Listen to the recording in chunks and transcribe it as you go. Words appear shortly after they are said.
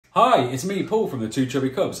Hi, it's me, Paul from the Two Chubby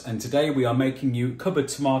Cubs, and today we are making you cupboard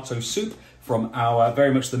tomato soup from our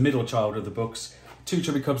very much the middle child of the books, Two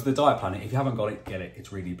Chubby Cubs, The Diet Planet. If you haven't got it, get it.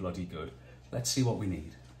 It's really bloody good. Let's see what we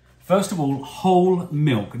need. First of all, whole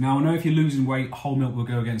milk. Now, I know if you're losing weight, whole milk will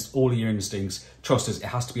go against all of your instincts. Trust us, it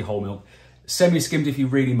has to be whole milk. Semi-skimmed if you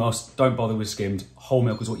really must. Don't bother with skimmed. Whole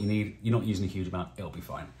milk is what you need. You're not using a huge amount. It'll be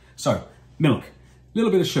fine. So, milk, a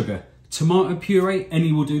little bit of sugar, tomato puree.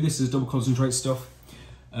 Any will do. This is double concentrate stuff.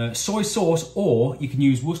 Soy sauce, or you can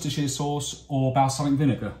use Worcestershire sauce or balsamic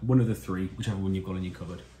vinegar, one of the three, whichever one you've got in your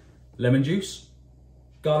cupboard. Lemon juice,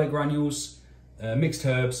 garlic granules, mixed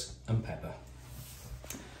herbs and pepper.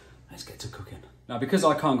 Let's get to cooking. Now, because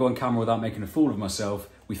I can't go on camera without making a fool of myself,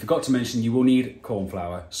 we forgot to mention you will need corn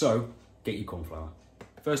flour, so get your corn flour.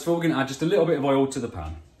 First of all, we're going to add just a little bit of oil to the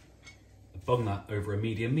pan. Bung that over a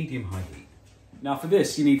medium-high heat. Now for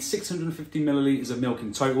this, you need 650 millilitres of milk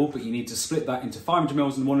in total, but you need to split that into 500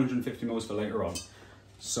 mils and 150 mils for later on.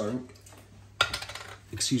 So,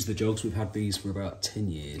 excuse the jokes, we've had these for about 10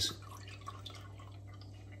 years.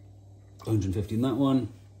 150 in that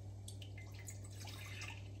one.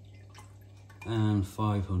 And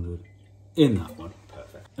 500 in that one.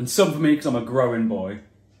 Perfect. And some for me, because I'm a growing boy.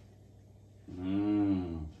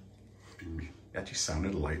 It actually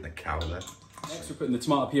sounded like the cow there. Next, we're putting the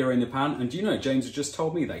tomato puree in the pan, and do you know, James has just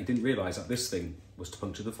told me that he didn't realise that this thing was to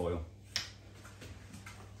puncture the foil.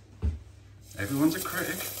 Everyone's a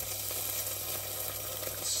critic.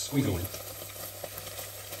 We go in.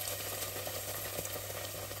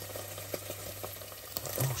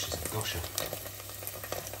 Oh, she's a gusher.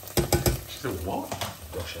 She's a what?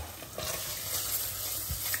 Gusher.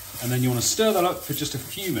 And then you want to stir that up for just a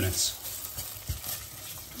few minutes.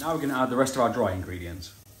 Now we're going to add the rest of our dry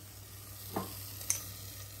ingredients.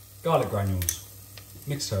 Garlic granules,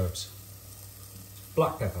 mixed herbs,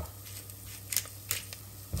 black pepper.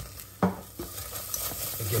 And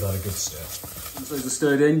give that a good stir. Once those are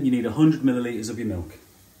stirred in, you need 100 millilitres of your milk.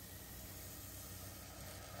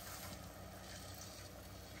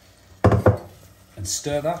 And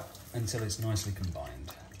stir that until it's nicely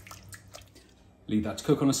combined. Leave that to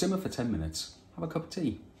cook on a simmer for 10 minutes. Have a cup of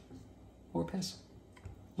tea or a piss,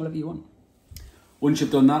 whatever you want. Once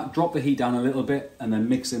you've done that, drop the heat down a little bit and then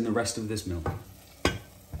mix in the rest of this milk.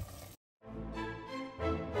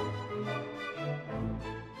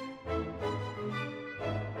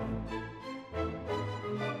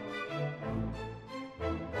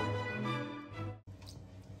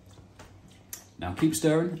 Now keep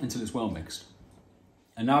stirring until it's well mixed.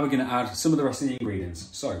 And now we're going to add some of the rest of the ingredients.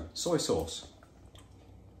 So, soy sauce.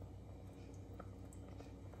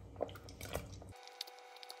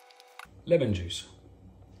 Lemon juice.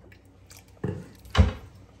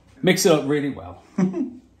 Mix it up really well.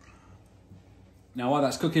 Now while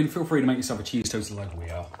that's cooking, feel free to make yourself a cheese toast like we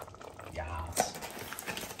are. Yes.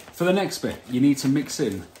 For the next bit, you need to mix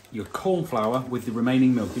in your corn flour with the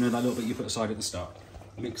remaining milk. You know that little bit you put aside at the start?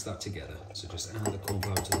 Mix that together. So just add the corn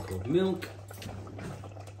flour to the cold milk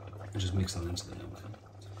and just mix that into the milk.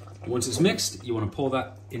 And once it's mixed, you want to pour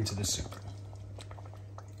that into the soup.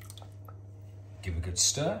 Give a good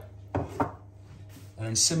stir. And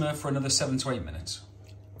then simmer for another 7 to 8 minutes.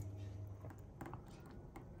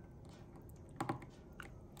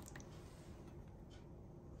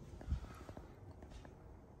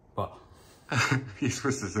 What? You're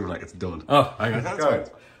supposed to say like it's done. Oh, That's right.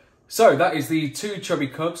 So that is the Two Chubby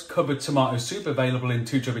Cubs cupboard tomato soup, available in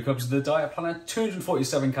Two Chubby Cubs, The Diet Planet.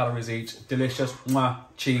 247 calories each, delicious, mwah,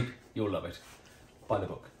 cheap, you'll love it. Buy the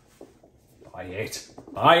book. Buy it.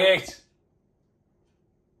 Buy it!